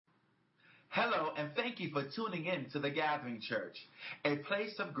Hello, and thank you for tuning in to the Gathering Church, a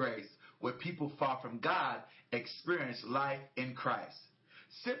place of grace where people far from God experience life in Christ.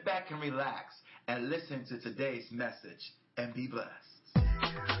 Sit back and relax and listen to today's message and be blessed.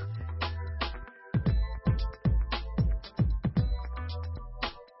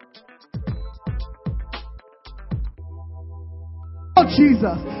 Oh,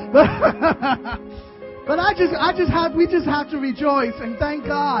 Jesus. But we just have to rejoice and thank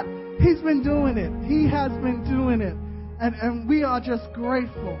God. He's been doing it. He has been doing it. And we are just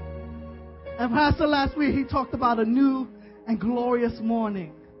grateful. And Pastor last week, he talked about a new and glorious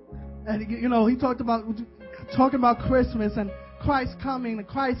morning. And, he talked about Christmas and Christ coming, and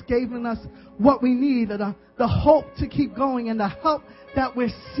Christ giving us what we need, the hope to keep going and the help that we're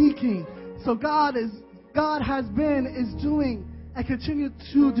seeking. So God has been, is doing, and continue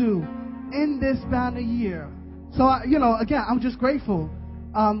to do in this banner year. So, again, I'm just grateful.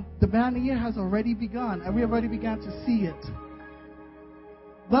 The banner year has already begun, and we have already begun to see it.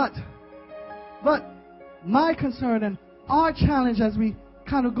 But my concern and our challenge as we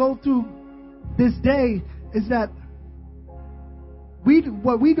kind of go through this day is that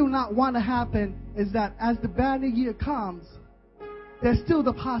what we do not want to happen is that as the banner year comes, there's still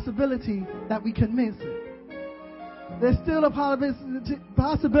the possibility that we can miss it. There's still a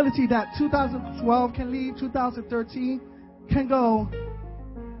possibility that 2012 can leave, 2013 can go,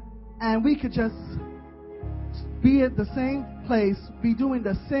 and we could just be at the same place, be doing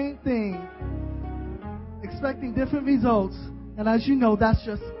the same thing, expecting different results, and as you know, that's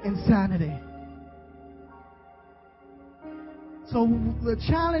just insanity. So the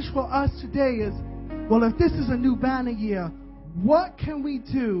challenge for us today is, well, if this is a new banner year, what can we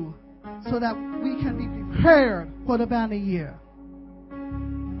do so that we can be prepared for the banner year?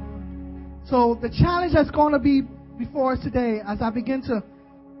 So the challenge that's going to be before us today, as I begin to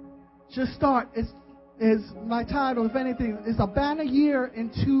just start, is my title, if anything, is a banner year in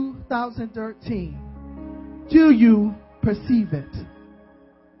 2013. Do you perceive it?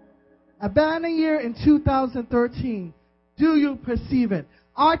 A banner year in 2013. Do you perceive it?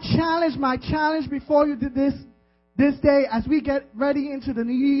 My challenge before you did this day, as we get ready into the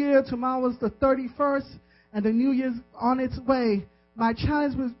new year, tomorrow is the 31st, and the new year's on its way. My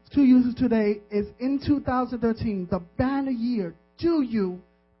challenge to you today is in 2013, the banner year. Do you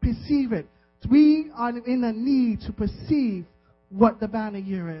perceive it? We are in a need to perceive what the banner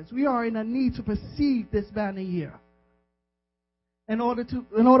year is. We are in a need to perceive this banner year in order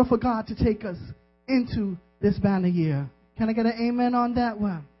for God to take us into this banner year. Can I get an amen on that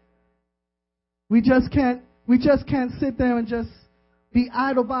one? We just can't sit there and just be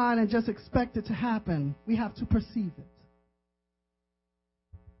idle by and just expect it to happen. We have to perceive it.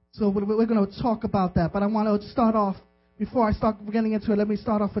 So we're going to talk about that. But I want to start off, before I start getting into it, let me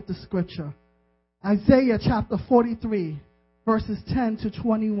start off with the scripture. Isaiah chapter 43, verses 10 to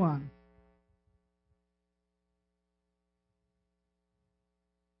 21.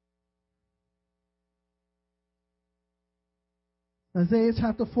 Isaiah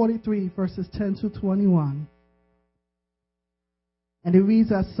chapter 43, verses 10 to 21. And it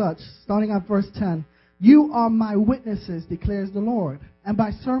reads as such, starting at verse 10. You are my witnesses, declares the Lord, and my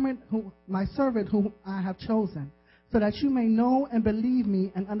servant whom I have chosen, so that you may know and believe me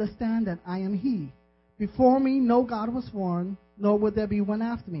and understand that I am he. Before me no God was formed, nor will there be one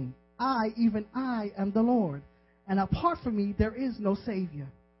after me. I, even I, am the Lord, and apart from me there is no Savior.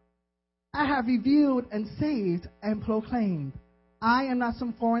 I have revealed and saved and proclaimed. I am not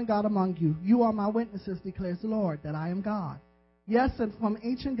some foreign God among you. You are my witnesses, declares the Lord, that I am God. Yes, and from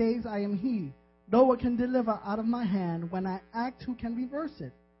ancient days I am he. No one can deliver out of my hand. When I act, who can reverse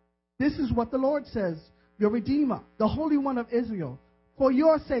it? This is what the Lord says, your Redeemer, the Holy One of Israel. For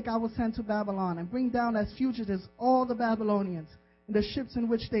your sake I will send to Babylon and bring down as fugitives all the Babylonians and the ships in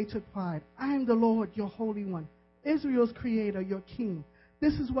which they took pride. I am the Lord, your Holy One, Israel's Creator, your King.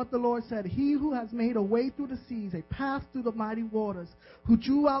 This is what the Lord said, he who has made a way through the seas, a path through the mighty waters, who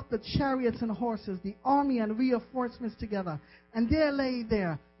drew out the chariots and horses, the army and reinforcements together, and there lay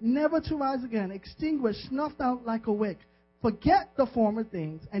there, never to rise again, extinguished, snuffed out like a wick. Forget the former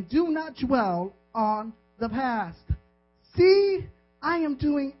things, and do not dwell on the past. See, I am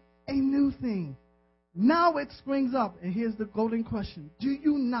doing a new thing. Now it springs up, and here's the golden question. Do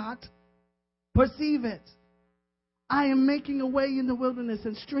you not perceive it? I am making a way in the wilderness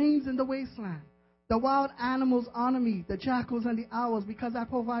and streams in the wasteland. The wild animals honor me, the jackals and the owls, because I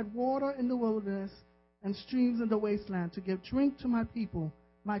provide water in the wilderness and streams in the wasteland to give drink to my people,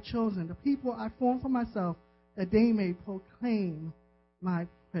 my chosen, the people I formed for myself, that they may proclaim my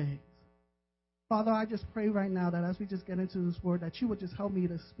praise. Father, I just pray right now that as we just get into this word, that you would just help me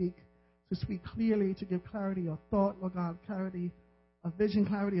to speak to speak clearly, to give clarity of thought, Lord God, clarity of vision,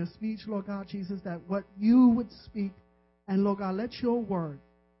 clarity of speech, Lord God, Jesus, that what you would speak, and Lord God, let your word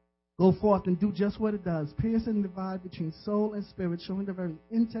go forth and do just what it does, pierce and divide between soul and spirit, showing the very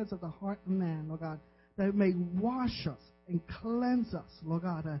intents of the heart of man, Lord God, that it may wash us and cleanse us, Lord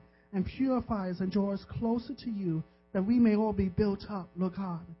God, and purify us and draw us closer to you, that we may all be built up, Lord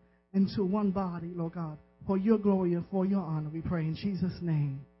God, into one body, Lord God, for your glory and for your honor, we pray in Jesus'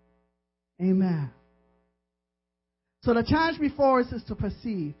 name. Amen. So the challenge before us is to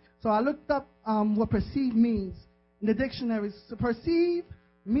perceive. So I looked up what perceive means in the dictionaries. To perceive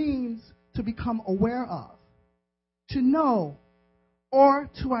means to become aware of, to know, or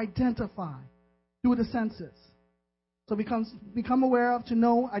to identify through the senses. So become aware of, to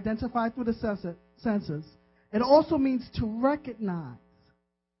know, identify through the senses. It also means to recognize,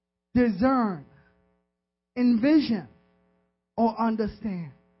 discern, envision, or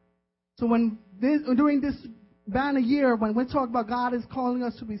understand. So during this banner year, when we talk about God is calling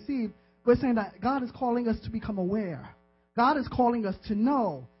us to receive, we're saying that God is calling us to become aware. God is calling us to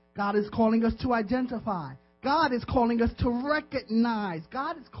know. God is calling us to identify. God is calling us to recognize.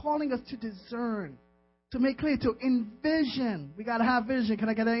 God is calling us to discern, to make clear, to envision. We got to have vision. Can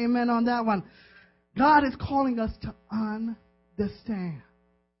I get an amen on that one? God is calling us to understand.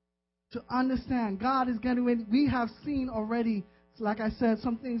 To understand. God is getting ready. We have seen already, like I said,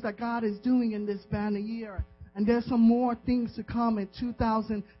 some things that God is doing in this banner year. And there's some more things to come in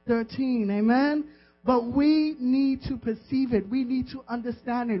 2013. Amen? But we need to perceive it. We need to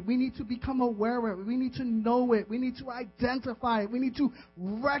understand it. We need to become aware of it. We need to know it. We need to identify it. We need to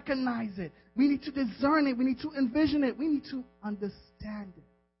recognize it. We need to discern it. We need to envision it. We need to understand it.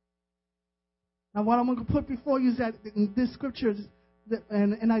 Now, what I'm going to put before you is that in this scripture,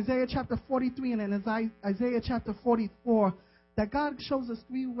 in Isaiah chapter 43 and in Isaiah chapter 44, that God shows us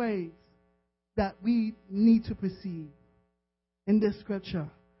three ways that we need to perceive in this scripture.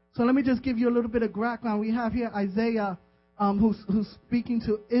 So let me just give you a little bit of background. We have here Isaiah who's speaking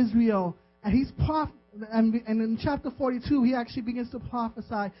to Israel, and and in chapter 42 he actually begins to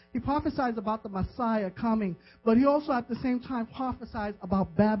prophesy. He prophesies about the Messiah coming, but he also at the same time prophesies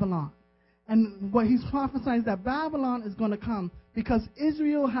about Babylon. And what he's prophesying is that Babylon is going to come because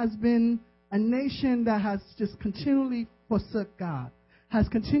Israel has been a nation that has just continually forsook God, has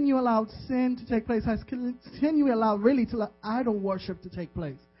continually allowed sin to take place, has continually allowed really to let idol worship to take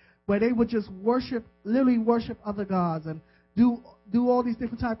place, where they would just literally worship other gods and do all these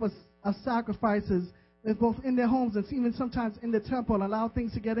different types of sacrifices, both in their homes and even sometimes in the temple, and allow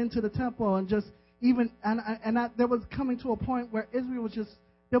things to get into the temple and just even, there was coming to a point where Israel was just,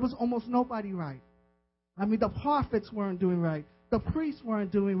 there was almost nobody right. I mean, the prophets weren't doing right. The priests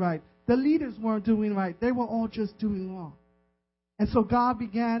weren't doing right. The leaders weren't doing right. They were all just doing wrong. And so God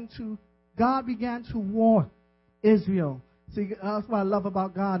began to warn Israel. See, that's what I love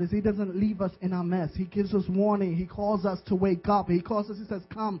about God is He doesn't leave us in our mess. He gives us warning. He calls us to wake up. He calls us. He says,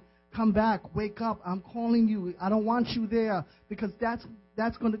 "Come back, wake up. I'm calling you. I don't want you there because that's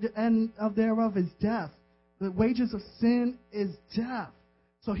going to the end of thereof is death. The wages of sin is death.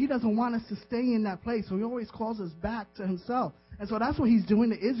 So He doesn't want us to stay in that place. So He always calls us back to Himself. And so that's what He's doing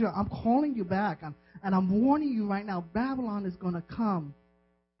to Israel. I'm calling you back. And I'm warning you right now, Babylon is going to come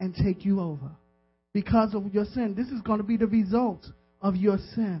and take you over because of your sin. This is going to be the result of your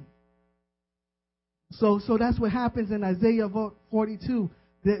sin. So that's what happens in Isaiah 42.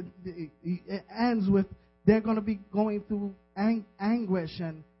 It ends with they're going to be going through anguish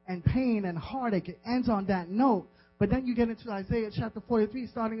and pain and heartache. It ends on that note. But then you get into Isaiah chapter 43,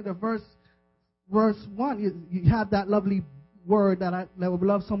 starting at the verse 1. You have that lovely word that we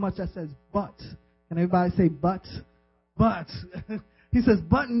love so much that says, but. Can everybody say, but? But. He says,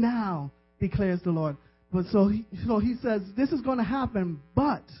 but now, declares the Lord. But so he says, this is going to happen,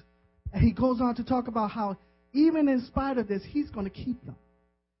 but. And he goes on to talk about how even in spite of this, He's going to keep them.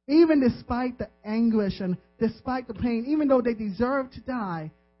 Even despite the anguish and despite the pain, even though they deserve to die,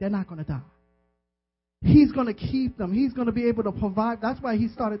 they're not going to die. He's going to keep them. He's going to be able to provide. That's why you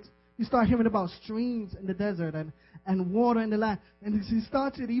start hearing about streams in the desert and water in the land. And he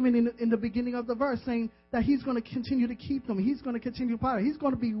started even in the beginning of the verse saying that He's going to continue to keep them. He's going to continue to provide. He's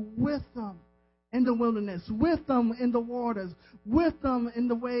going to be with them in the wilderness, with them in the waters, with them in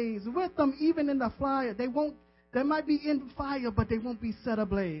the waves, with them even in the fire. They might be in fire, but they won't be set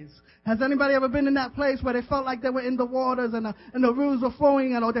ablaze. Has anybody ever been in that place where they felt like they were in the waters and the rivers were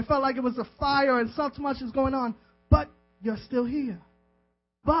flowing, or they felt like it was a fire and so much is going on, but you're still here?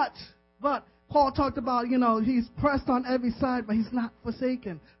 But Paul talked about, he's pressed on every side, but he's not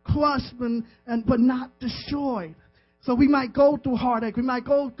forsaken, crushed but not destroyed. So we might go through heartache, we might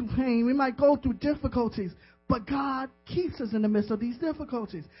go through pain, we might go through difficulties, but God keeps us in the midst of these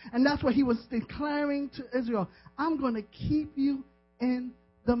difficulties. And that's what he was declaring to Israel. I'm going to keep you in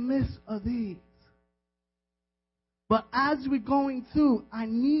the midst of these. But as we're going through, I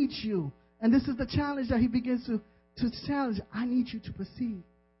need you. And this is the challenge that he begins to challenge. I need you to perceive.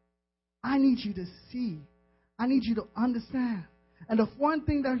 I need you to see. I need you to understand. And the one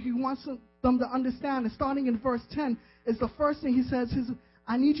thing that he wants them to understand, and starting in verse 10, is the first thing he says is,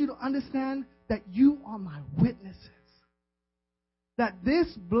 I need you to understand that you are my witnesses. That this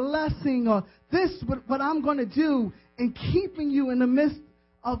blessing, or this, what I'm going to do in keeping you in the midst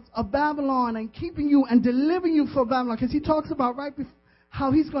of Babylon, and keeping you and delivering you from Babylon, because he talks about right before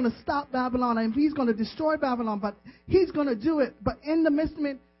how he's going to stop Babylon and he's going to destroy Babylon, but he's going to do it. But in the midst of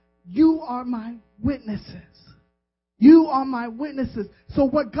it, you are my witnesses. You are my witnesses. So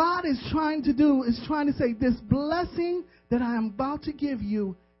what God is trying to do is trying to say, this blessing that I am about to give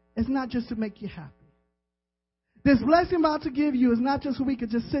you is not just to make you happy. This blessing I'm about to give you is not just so we could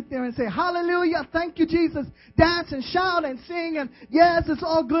just sit there and say, hallelujah, thank you, Jesus, dance and shout and sing, and yes, it's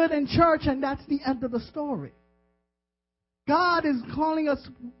all good in church, and that's the end of the story. God is calling us,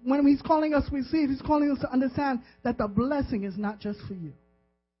 when he's calling us to receive, he's calling us to understand that the blessing is not just for you.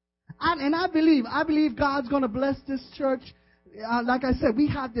 And I believe God's going to bless this church. Like I said, we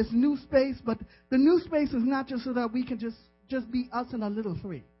have this new space, but the new space is not just so that we can just be us and a little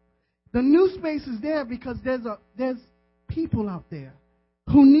free. The new space is there because there's people out there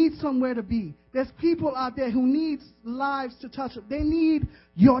who need somewhere to be. There's people out there who need lives to touch. They need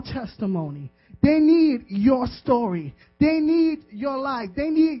your testimony. They need your story. They need your life. They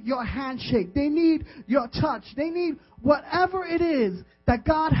need your handshake. They need your touch. They need whatever it is that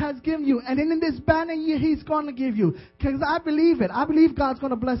God has given you. And in this banner year, he's going to give you. Because I believe it. I believe God's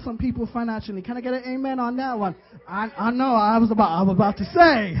going to bless some people financially. Can I get an amen on that one? I know I was about to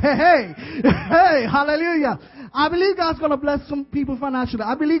say, hey, hallelujah. I believe God's going to bless some people financially.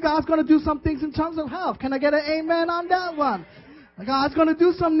 I believe God's going to do some things in terms of health. Can I get an amen on that one? God's going to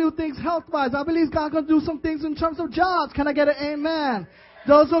do some new things health-wise. I believe God's going to do some things in terms of jobs. Can I get an amen?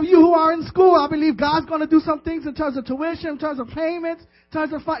 Those of you who are in school, I believe God's going to do some things in terms of tuition, in terms of payments, in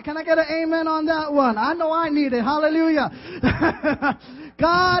terms of can I get an amen on that one? I know I need it. Hallelujah.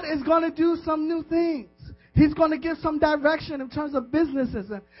 God is going to do some new things. He's going to give some direction in terms of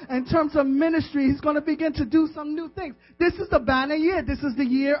businesses and in terms of ministry. He's going to begin to do some new things. This is the banner year. This is the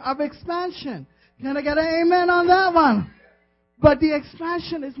year of expansion. Can I get an amen on that one? But the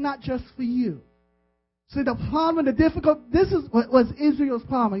expansion is not just for you. See, the problem, this is what was Israel's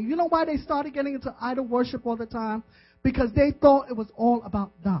problem. You know why they started getting into idol worship all the time? Because they thought it was all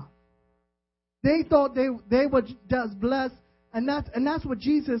about them. They thought they were just blessed. And that's what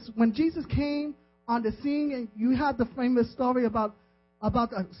when Jesus came on the scene, and you have the famous story about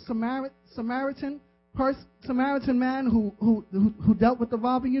a Samaritan man who dealt with the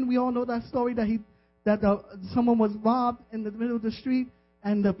robber. We all know that story that someone was robbed in the middle of the street,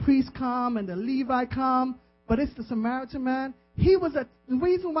 and the priest come and the Levite come, but it's the Samaritan man. The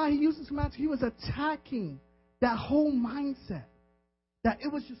reason why he used the Samaritan, he was attacking that whole mindset that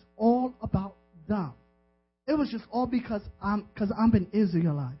it was just all about them. It was just all because I'm an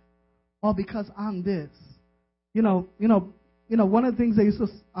Israelite, or because I'm this. One of the things they used to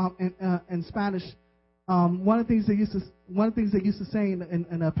in Spanish. One of the things they used to say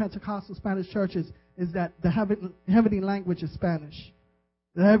in a Pentecostal Spanish churches is that the heavenly language is Spanish.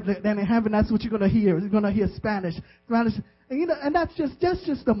 Then in heaven, that's what you're going to hear. You're going to hear Spanish, and that's just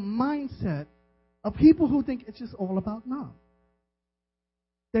the mindset of people who think it's just all about now.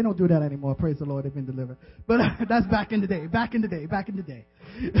 They don't do that anymore. Praise the Lord, they've been delivered. But that's back in the day.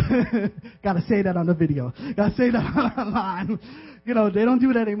 Got to say that on the video. Got to say that online. They don't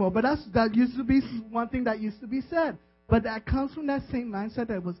do that anymore. But that used to be one thing that used to be said. But that comes from that same mindset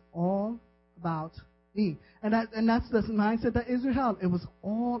that it was all about me. And that's the mindset that Israel held. It was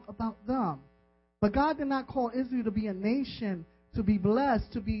all about them. But God did not call Israel to be a nation, to be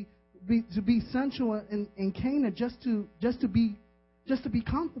blessed, to be central in Canaan, just to be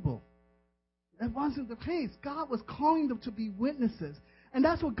comfortable. That wasn't the case. God was calling them to be witnesses. And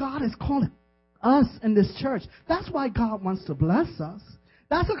that's what God is calling us in this church. That's why God wants to bless us.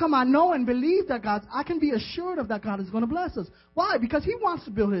 That's how come I know and believe that I can be assured of that God is going to bless us. Why? Because he wants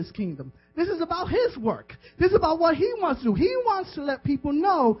to build his kingdom. This is about his work. This is about what he wants to do. He wants to let people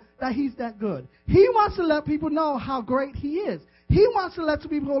know that he's that good. He wants to let people know how great he is. He wants to let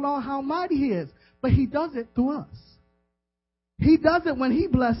people know how mighty he is. But he does it through us. He does it when he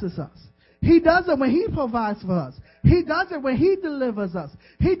blesses us. He does it when he provides for us. He does it when He delivers us.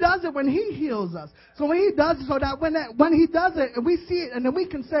 He does it when He heals us. So when He does it, so that when He does it, and we see it, and then we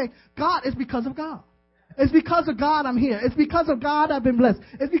can say, God, it's because of God. It's because of God I'm here. It's because of God I've been blessed.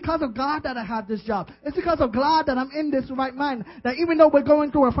 It's because of God that I have this job. It's because of God that I'm in this right mind. That even though we're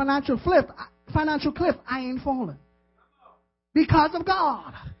going through a financial cliff, I ain't falling. Because of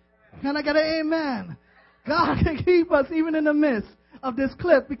God. Can I get an amen? God can keep us even in the midst of this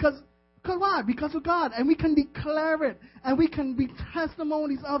cliff because why? Because of God. And we can declare it. And we can be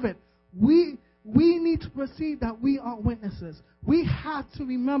testimonies of it. We need to perceive that we are witnesses. We have to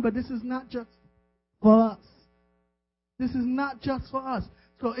remember this is not just for us. This is not just for us.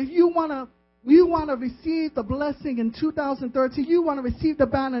 So if you want to receive the blessing in 2013, you want to receive the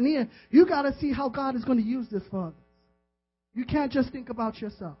banner near, you got to see how God is going to use this for others. You can't just think about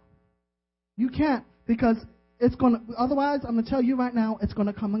yourself. You can't, because it's going to, otherwise, I'm going to tell you right now, it's going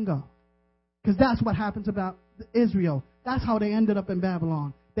to come and go. Because that's what happens about Israel. That's how they ended up in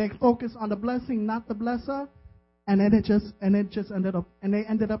Babylon. They focused on the blessing, not the blesser, and then they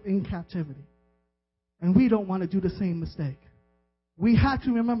ended up in captivity. And we don't want to do the same mistake. We have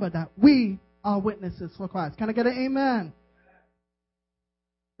to remember that we are witnesses for Christ. Can I get an amen?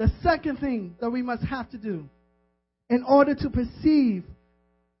 The second thing that we must have to do in order to perceive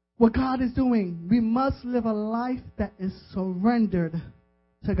what God is doing, we must live a life that is surrendered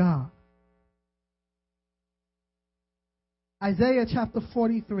to God. Isaiah chapter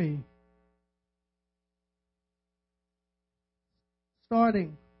 43,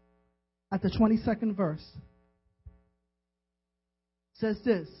 starting at the 22nd verse, says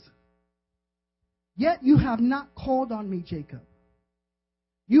this: Yet you have not called on me, Jacob.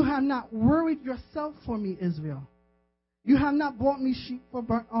 You have not worried yourself for me, Israel. You have not brought me sheep for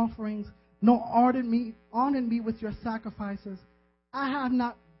burnt offerings, nor honored me with your sacrifices. I have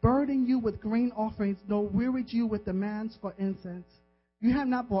not burdened you with grain offerings, nor wearied you with demands for incense. You have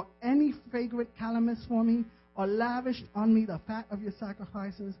not brought any fragrant calamus for me, or lavished on me the fat of your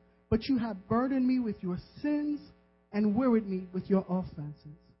sacrifices, but you have burdened me with your sins and wearied me with your offenses.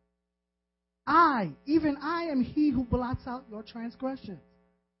 Even I am he who blots out your transgressions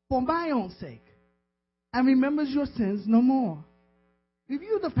for my own sake, and remembers your sins no more.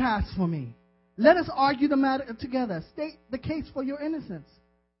 Review the past for me. Let us argue the matter together. State the case for your innocence.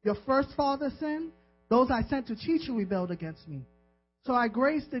 Your first father sinned. Those I sent to teach you rebelled against me. So I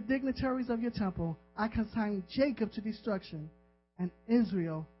graced the dignitaries of your temple. I consigned Jacob to destruction and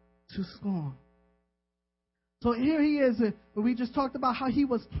Israel to scorn. So here he is. We just talked about how he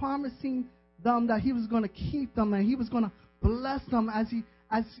was promising them that he was going to keep them and he was going to bless them as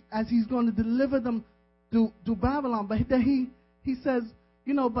he's going to deliver them to Babylon. But then he says,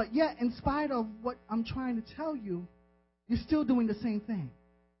 but yet in spite of what I'm trying to tell you, you're still doing the same thing.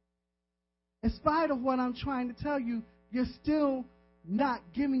 In spite of what I'm trying to tell you, you're still not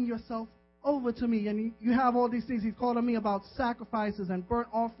giving yourself over to me. And you have all these things he's calling me about sacrifices and burnt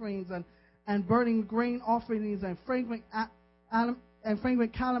offerings and burning grain offerings and fragrant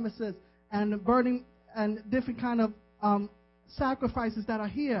calamises and burning and different kind of sacrifices that are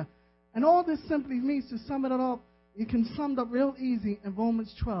here. And all this simply means, to sum it up, you can sum it up real easy in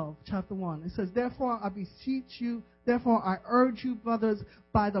Romans 12, chapter 1. It says, Therefore I beseech you, therefore I urge you, brothers,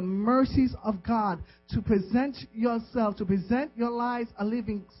 by the mercies of God, to present your lives a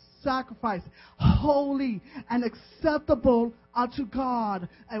living sacrifice, holy and acceptable unto God,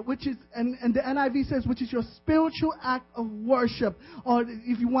 which is, and the NIV says, which is your spiritual act of worship. Or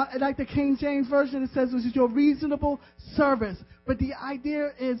if you want, like the King James Version, it says, which is your reasonable service. But the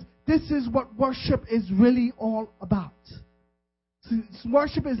idea is, this is what worship is really all about. So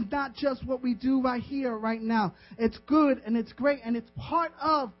worship is not just what we do right here, right now. It's good and it's great and it's part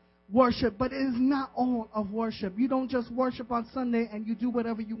of worship, but it is not all of worship. You don't just worship on Sunday and you do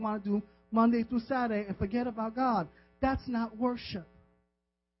whatever you want to do Monday through Saturday and forget about God. That's not worship.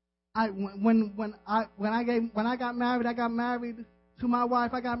 When I got married to my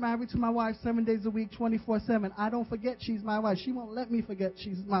wife. I got married to my wife 7 days a week, 24/7. I don't forget she's my wife. She won't let me forget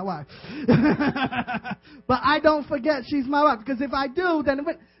she's my wife. But I don't forget she's my wife, because if I do,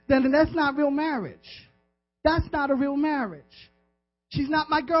 then that's not real marriage. That's not a real marriage. She's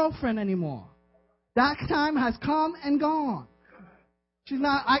not my girlfriend anymore. That time has come and gone. She's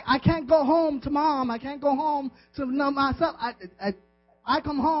not. I can't go home to mom. I can't go home to myself. I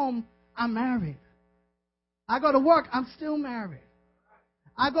come home, I'm married. I go to work, I'm still married.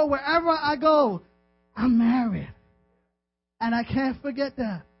 I go wherever I go, I'm married. And I can't forget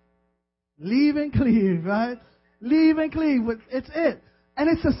that. Leave and cleave, right? Leave and cleave. It's it. And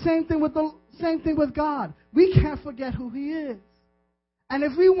it's the same thing with God. We can't forget who He is. And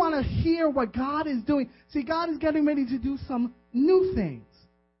if we want to hear what God is doing, see, God is getting ready to do some new things.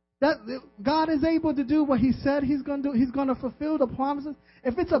 That God is able to do what He said He's going to do. He's going to fulfill the promises.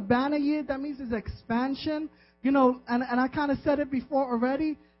 If it's a banner year, that means it's expansion. And I kind of said it before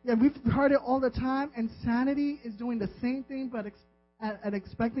already. Yeah, we've heard it all the time. Insanity is doing the same thing, but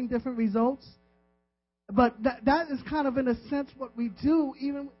expecting different results. But that is kind of, in a sense, what we do,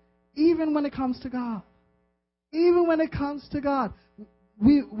 even when it comes to God. Even when it comes to God.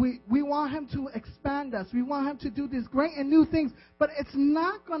 We want Him to expand us. We want Him to do these great and new things. But it's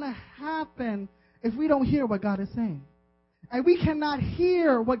not going to happen if we don't hear what God is saying. And we cannot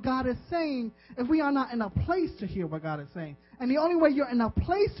hear what God is saying if we are not in a place to hear what God is saying. And the only way you're in a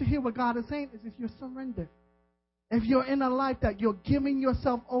place to hear what God is saying is if you're surrendered. If you're in a life that you're giving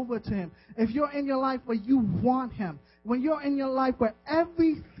yourself over to Him. If you're in your life where you want Him. When you're in your life where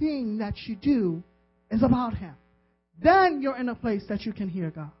everything that you do is about Him. Then you're in a place that you can hear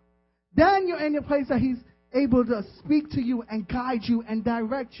God. Then you're in a place that He's able to speak to you and guide you and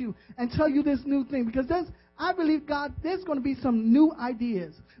direct you and tell you this new thing. Because I believe there's going to be some new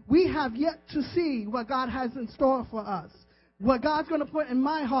ideas. We have yet to see what God has in store for us. What God's going to put in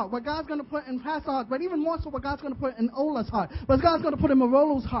my heart. What God's going to put in Pastor's heart. But even more so, what God's going to put in Ola's heart. What God's going to put in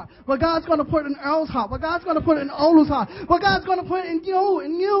Marolo's heart. What God's going to put in Earl's heart. What God's going to put in Olu's heart. What God's going to put in you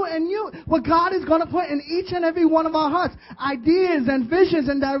and you and you. What God is going to put in each and every one of our hearts. Ideas and visions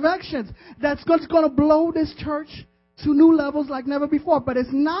and directions. That's going to blow this church to new levels like never before. But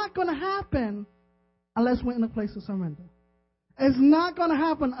it's not going to happen unless we're in a place of surrender. It's not going to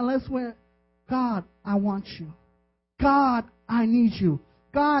happen unless we're, God, I want you. God, I need you.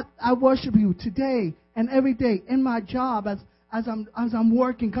 God, I worship you today and every day in my job as I'm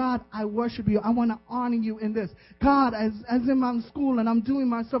working. God, I worship you. I want to honor you in this. God, as in my school and I'm doing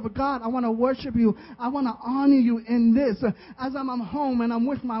my stuff. God, I want to worship you. I want to honor you in this. As I'm home and I'm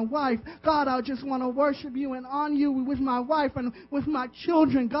with my wife. God, I just want to worship you and honor you with my wife and with my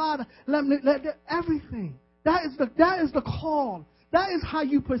children. God, let everything. That is the call. That is how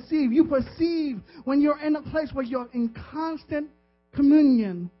you perceive. You perceive when you're in a place where you're in constant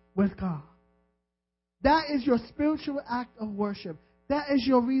communion with God. That is your spiritual act of worship. That is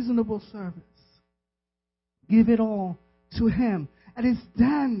your reasonable service. Give it all to Him. And it's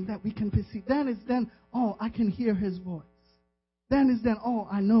then that we can perceive. Oh, I can hear His voice. Oh,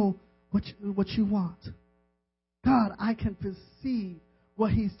 I know what you want. God, I can perceive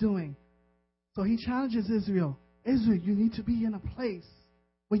what He's doing. So He challenges Israel. Israel, you need to be in a place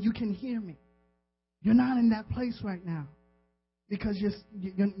where you can hear me. You're not in that place right now because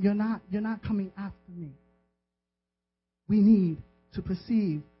you're not coming after me. We need to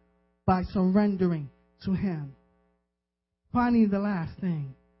perceive by surrendering to Him. Finally, the last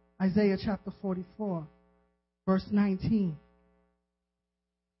thing, Isaiah chapter 44, verse 19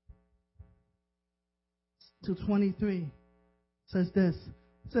 to 23 says this.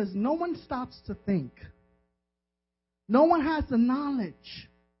 It says, no one stops to think. No one has the knowledge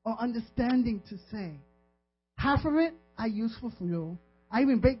or understanding to say, half of it I use for fuel. I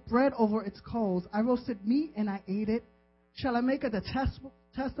even baked bread over its coals. I roasted meat and I ate it. Shall I make a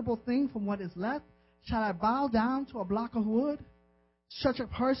detestable thing from what is left? Shall I bow down to a block of wood? Such a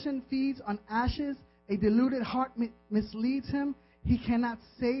person feeds on ashes. A deluded heart misleads him. He cannot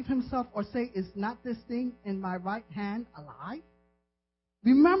save himself or say, is not this thing in my right hand a lie?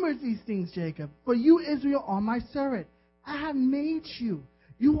 Remember these things, Jacob, for you, Israel, are my servant. I have made you.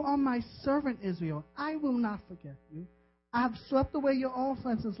 You are my servant, Israel. I will not forget you. I have swept away your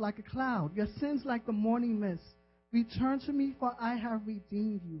offenses like a cloud, your sins like the morning mist. Return to me, for I have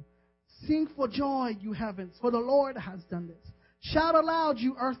redeemed you. Sing for joy, you heavens, for the Lord has done this. Shout aloud,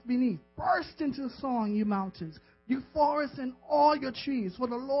 you earth beneath. Burst into song, you mountains, you forests and all your trees, for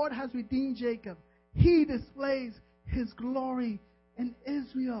the Lord has redeemed Jacob. He displays His glory in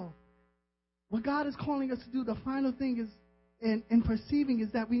Israel. What God is calling us to do, the final thing is, in perceiving,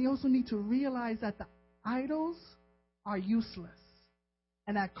 is that we also need to realize that the idols are useless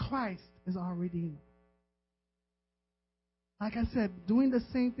and that Christ is our Redeemer. Like I said, doing the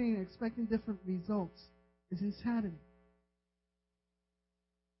same thing and expecting different results is insanity.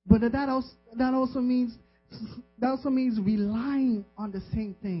 But that also means relying on the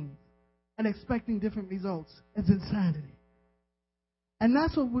same thing and expecting different results is insanity. And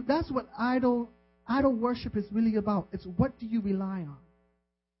that's what idol worship is really about. It's what do you rely on?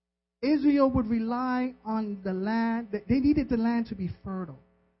 Israel would rely on the land. They needed the land to be fertile.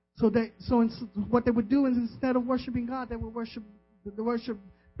 So what they would do is, instead of worshiping God, they would worship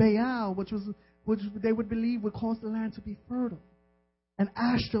Baal, which they would believe would cause the land to be fertile. and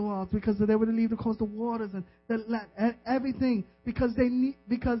Ashtaroth, because they would leave the coastal waters and everything, because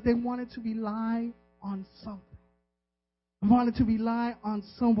they wanted to rely on something. Wanted to rely on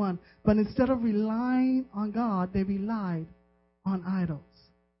someone, but instead of relying on God, they relied on idols.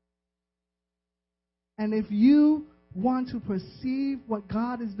 And if you want to perceive what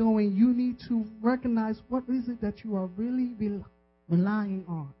God is doing, you need to recognize what is it that you are really relying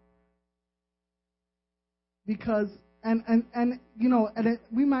on. Because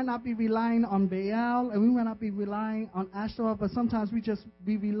we might not be relying on Baal, and we might not be relying on Ashtaroth, but sometimes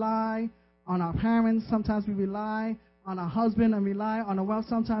we rely on our parents. Sometimes we rely on our husband and rely on our wealth.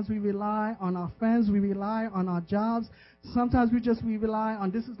 Sometimes we rely on our friends. We rely on our jobs. Sometimes we rely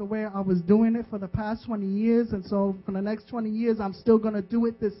on, this is the way I was doing it for the past 20 years, and so for the next 20 years, I'm still going to do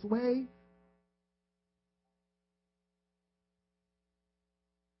it this way.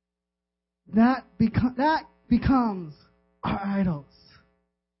 That becomes our idols.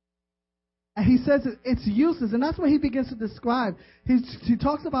 And he says it's useless, and that's what he begins to describe. He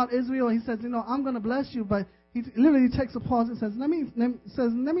talks about Israel. He says, I'm going to bless you, but he literally takes a pause and says, let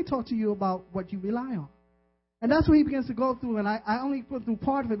me talk to you about what you rely on. And that's what he begins to go through, and I only put through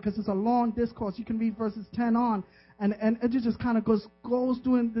part of it because it's a long discourse. You can read verses 10 on, and it just kind of goes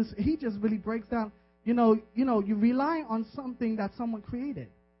through this. He just really breaks down, you rely on something that someone created.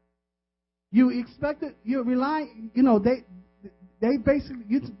 You expect it, you rely, they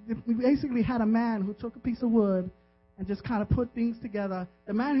basically had a man who took a piece of wood and just kind of put things together.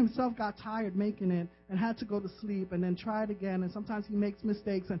 The man himself got tired making it and had to go to sleep and then try it again, and sometimes he makes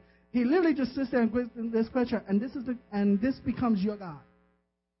mistakes, and he literally just sits there and goes in this scripture, and this becomes your God.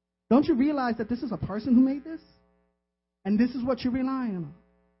 Don't you realize that this is a person who made this? And this is what you're relying on.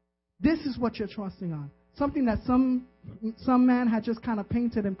 This is what you're trusting on. Something that some man had just kind of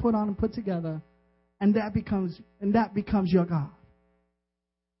painted and put on and put together, and that becomes your God.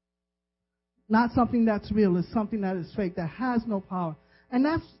 Not something that's real, it's something that is fake, that has no power. And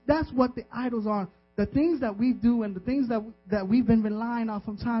that's what the idols are. The things that we do and the things that we've been relying on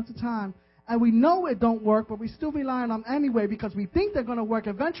from time to time, and we know it don't work, but we still rely on them anyway because we think they're going to work.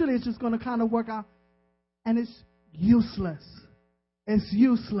 Eventually, it's just going to kind of work out, and it's useless. It's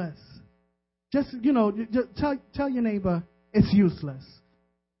useless. Just tell your neighbor it's useless.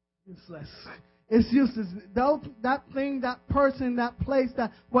 Useless. It's useless. That thing, that person, that place,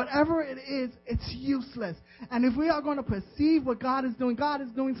 that whatever it is, it's useless. And if we are going to perceive what God is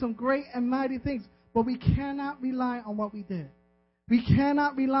doing some great and mighty things, but we cannot rely on what we did. We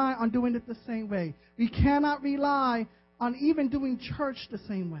cannot rely on doing it the same way. We cannot rely on even doing church the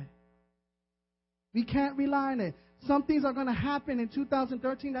same way. We can't rely on it. Some things are going to happen in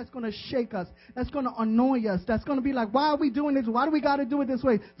 2013 that's going to shake us. That's going to annoy us. That's going to be like, why are we doing this? Why do we got to do it this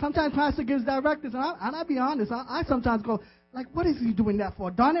way? Sometimes Pastor gives directives, and I'll be honest, I sometimes go, like, what is he doing that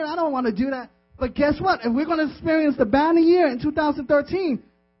for? Darn it, I don't want to do that. But guess what? If we're going to experience the banner year in 2013,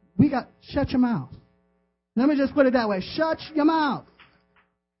 shut your mouth. Let me just put it that way. Shut your mouth.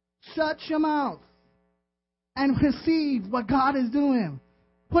 Shut your mouth. And perceive what God is doing.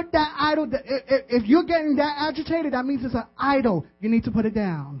 Put that idol, if you're getting that agitated, that means it's an idol. You need to put it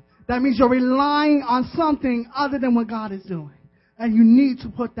down. That means you're relying on something other than what God is doing. And you need to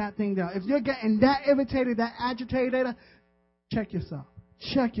put that thing down. If you're getting that irritated, that agitated, check yourself.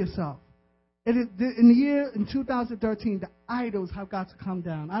 Check yourself. In 2013, the idols have got to come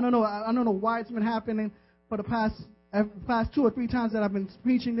down. I don't know why it's been happening for the past 2 or 3 times that I've been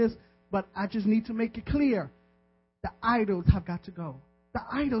preaching this, but I just need to make it clear. The idols have got to go. The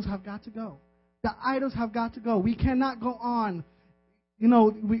idols have got to go. The idols have got to go. We cannot go on.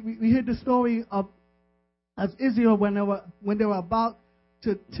 We heard the story of Israel when they were about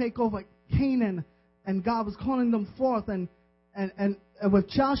to take over Canaan, and God was calling them forth, and with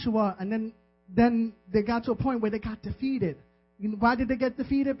Joshua, and then they got to a point where they got defeated. Why did they get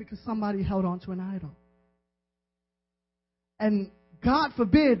defeated? Because somebody held on to an idol. And God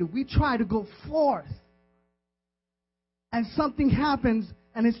forbid we try to go forth, and something happens,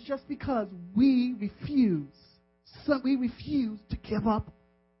 and it's just because we refuse. We refuse to give up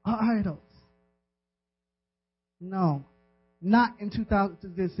our idols. No, not in 2000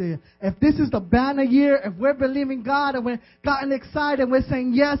 this year. If this is the banner year, if we're believing God and we're gotten excited, and we're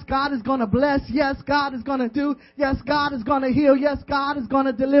saying, yes, God is going to bless. Yes, God is going to do. Yes, God is going to heal. Yes, God is going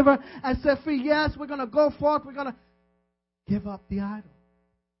to deliver and set free. Yes, we're going to go forth. We're going to give up the idol.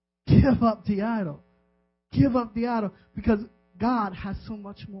 Give up the idol. Give up the idol, because God has so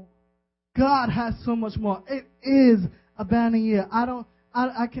much more. God has so much more. It is a banner year.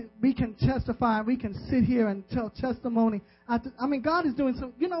 We can testify. We can sit here and tell testimony. God is doing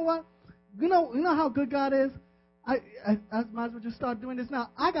some. You know what? You know how good God is. I might as well just start doing this now.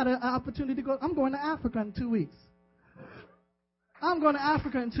 I got an opportunity to go. I'm going to Africa in 2 weeks. I'm going to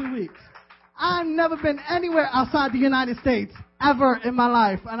Africa in 2 weeks. I've never been anywhere outside the United States ever in my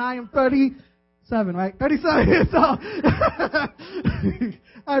life. And I am 37, right? 37 years old.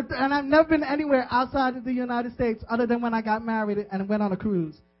 And I've never been anywhere outside of the United States other than when I got married and went on a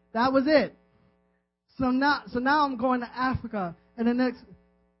cruise. That was it. So now I'm going to Africa. And the next...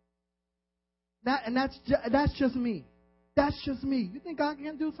 That's just me. That's just me. You think God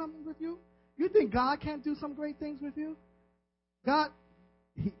can't do something with you? You think God can't do some great things with you? God,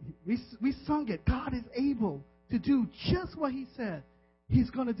 we sung it. God is able to do just what He said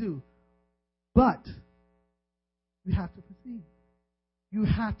He's going to do. But you have to perceive. You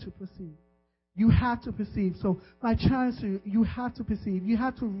have to perceive. You have to perceive. So my challenge to you, you have to perceive. You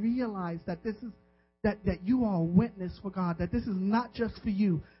have to realize that this is that you are a witness for God, that this is not just for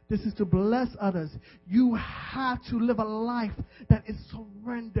you. This is to bless others. You have to live a life that is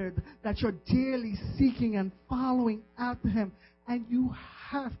surrendered, that you're daily seeking and following after Him. And you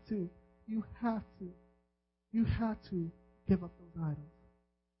have to give up those idols.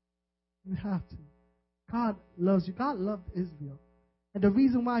 You have to. God loves you. God loved Israel. And the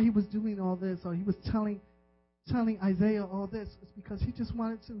reason why He was doing all this, or He was telling Isaiah all this, is because He just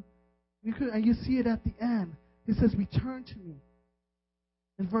wanted to. And you see it at the end. It says, return to me.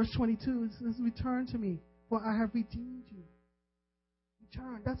 In verse 22, it says, return to me, for I have redeemed you.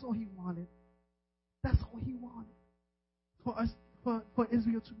 Return. That's all He wanted. That's all He wanted. For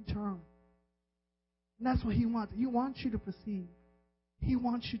Israel to return. And that's what He wants. He wants you to perceive. He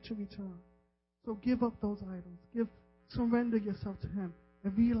wants you to return. So give up those idols. Surrender yourself to Him.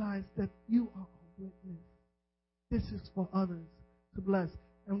 And realize that you are a witness. This is for others to bless.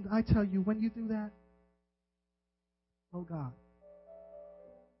 And I tell you, when you do that, oh God,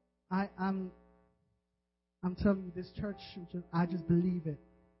 I'm telling you, this church, I just believe it.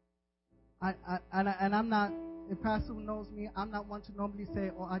 And I'm not. If Pastor knows me, I'm not one to normally say,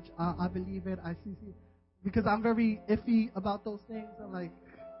 "Oh, I believe it." I see, because I'm very iffy about those things. I'm like,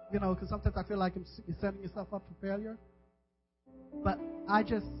 because sometimes I feel like you're setting yourself up for failure. But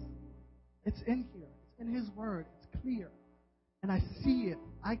it's in here. It's in His Word. It's clear. And I see it.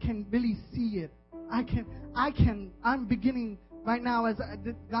 I can really see it. I'm beginning right now as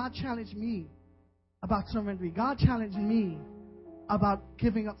God challenged me about surrendering. God challenged me about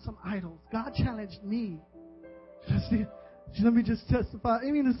giving up some idols. God challenged me. Let me just testify.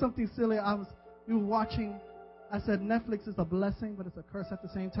 I mean, it's something silly. We were watching. I said Netflix is a blessing, but it's a curse at the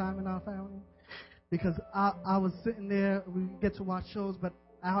same time in our family. Because I was sitting there. We get to watch shows, but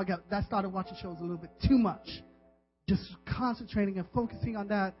I started watching shows a little bit too much. Just concentrating and focusing on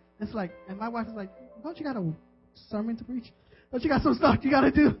that. It's like, and my wife is like, don't you got a sermon to preach? Don't you got some stuff you got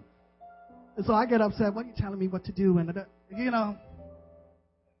to do? And so I get upset. What are you telling me what to do? And,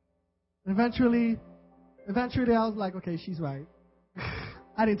 eventually I was like, okay, she's right.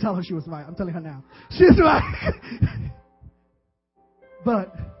 I didn't tell her she was right. I'm telling her now. She's right.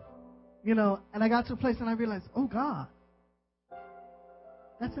 But, and I got to a place and I realized, oh God,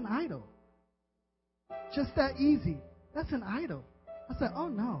 that's an idol. Just that easy. That's an idol. I said, oh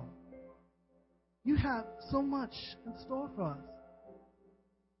no. You have so much in store for us.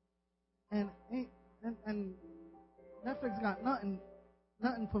 And Netflix got nothing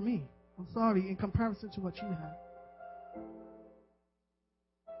for me. I'm sorry, in comparison to what you have.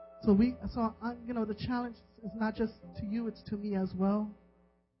 So the challenge is not just to you, it's to me as well.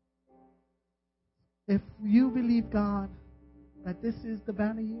 If you believe, God, that this is the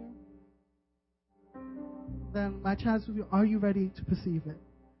banner year, then my challenge with you, are you ready to perceive it?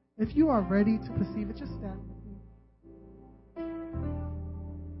 If you are ready to perceive it, just stand with me.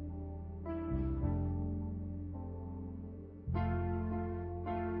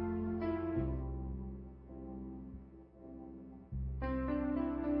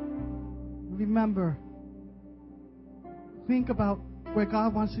 Remember, think about where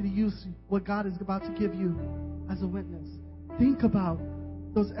God wants you to use you, what God is about to give you as a witness. Think about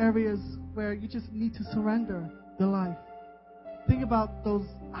those areas where you just need to surrender your life. Think about those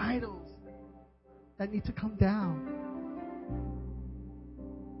idols that need to come down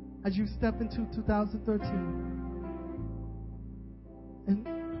as you step into 2013. And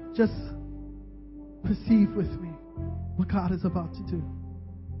just perceive with me what God is about to do.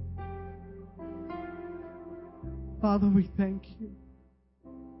 Father, we thank you.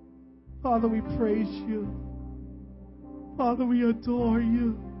 Father, we praise you. Father, we adore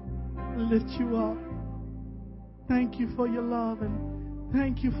you and lift you up. Thank you for your love, and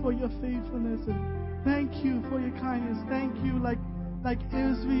thank you for your faithfulness, and thank you for your kindness. Thank you, like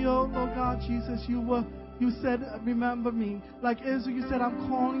Israel, Lord God Jesus, you you said, remember me. Like Israel, you said, I'm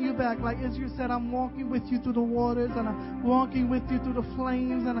calling you back. Like Israel said, I'm walking with you through the waters, and I'm walking with you through the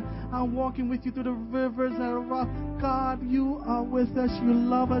flames, and I'm walking with you through the rivers and the rock. God, you are with us. You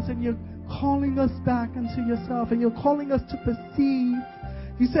love us, and you're calling us back into yourself, and you're calling us to perceive.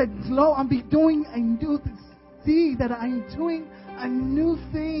 You said, lo, I'm doing a new thing. See that I'm doing a new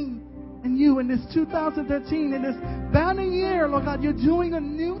thing in you in this 2013, in this banner year, Lord God. You're doing a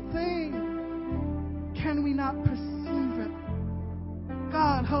new thing. Can we not perceive it?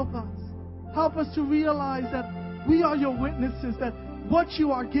 God, help us. Help us to realize that we are your witnesses, that what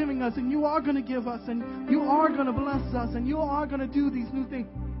you are giving us, and you are going to give us, and you are going to bless us, and you are going to do these new things.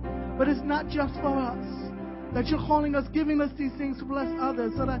 But it's not just for us. That you're calling us, giving us these things to bless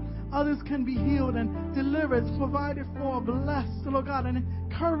others, so that others can be healed and delivered, provided for, blessed, Lord God, and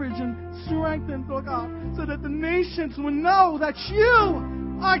encouraged and strengthened, Lord God, so that the nations will know that you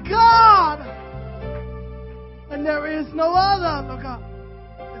are God and there is no other, Lord God.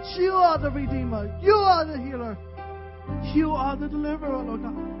 That you are the Redeemer, you are the healer, you are the deliverer, Lord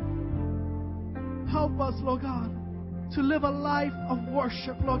God. Help us, Lord God, to live a life of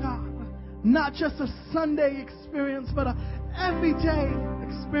worship, Lord God. Not just a Sunday experience, but an everyday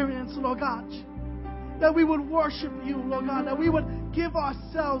experience, Lord God. That we would worship you, Lord God. That we would give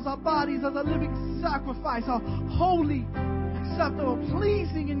ourselves, our bodies as a living sacrifice, a holy, acceptable,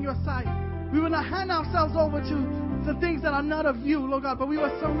 pleasing in your sight. We would not hand ourselves over to the things that are not of you, Lord God, but we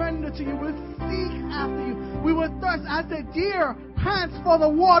would surrender to you. We would seek after you. We would thirst as the deer pants for the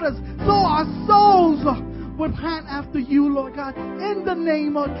waters, so our souls would pant after you, Lord God, in the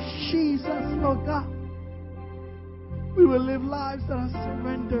name of Jesus, Lord God. We will live lives that are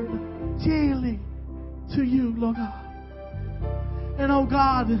surrendered daily to you, Lord God. And oh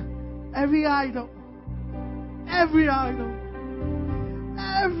God, every idol,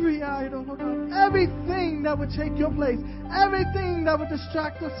 Lord God, everything that would take your place, everything that would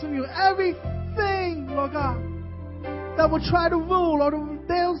distract us from you, everything, Lord God, that would try to rule, or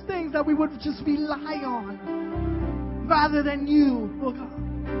those things that we would just rely on rather than you, Lord God.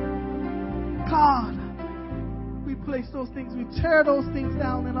 God, we place those things, we tear those things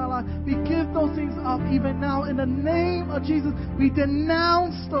down in our life. We give those things up even now in the name of Jesus. We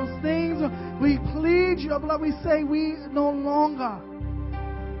denounce those things. We plead your blood. We say we no longer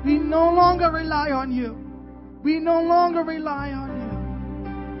rely on you. We no longer rely on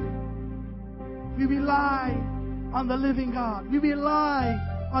you. We rely on the living God. We rely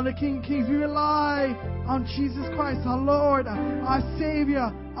on the King of Kings. We rely on Jesus Christ, our Lord, our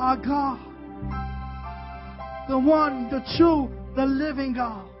Savior, our God. The one, the true, the living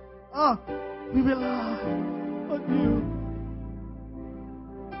God. We rely on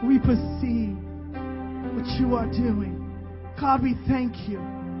you. We perceive what you are doing. God, we thank you.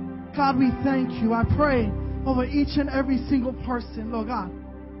 God, we thank you. I pray over each and every single person, Lord God.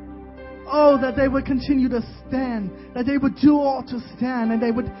 Oh, that they would continue to stand, that they would do all to stand, and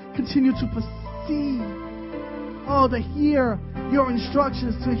they would continue to perceive. Oh, to hear your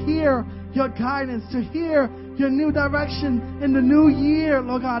instructions, to hear your guidance, to hear your new direction in the new year,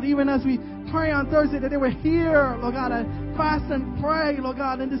 Lord God. Even as we pray on Thursday, that they would hear, Lord God, and fast and pray, Lord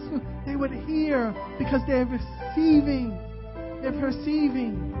God, and they would hear because they're perceiving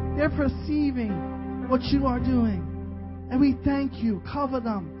what you are doing. And we thank you. Cover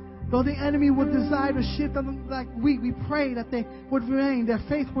them. Though the enemy would desire to shift them like wheat, we pray that they would remain, their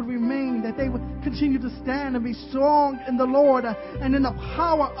faith would remain, that they would continue to stand and be strong in the Lord and in the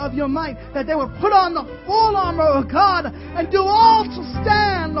power of your might, that they would put on the full armor of God and do all to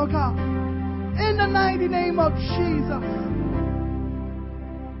stand, Lord God, in the mighty name of Jesus.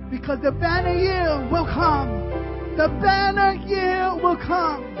 Because the banner year will come. The banner year will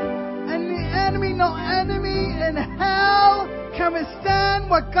come. And the enemy, no enemy in hell can withstand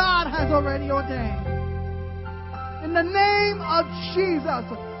what God has already ordained. In the name of Jesus,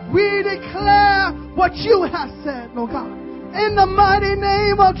 we declare what you have said, Lord God. In the mighty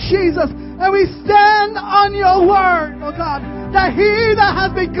name of Jesus. And we stand on your word, Lord God, that he that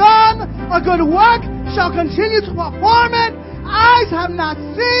has begun a good work shall continue to perform it. Eyes have not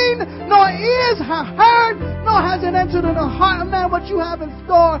seen, nor ears have heard, nor has it entered in the heart of man what you have in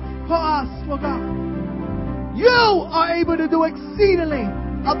store for us, Lord God. You are able to do exceedingly,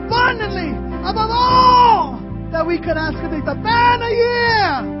 abundantly, above all that we could ask or think. The banner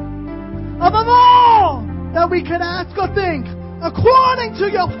year, above all that we could ask or think, according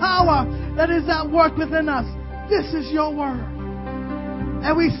to your power that is at work within us. This is your word.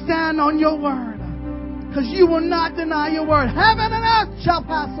 And we stand on your word. Because you will not deny your word. Heaven and earth shall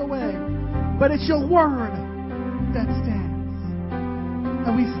pass away. But it's your word that stands.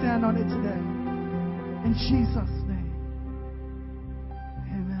 And we stand on it today. In In Jesus.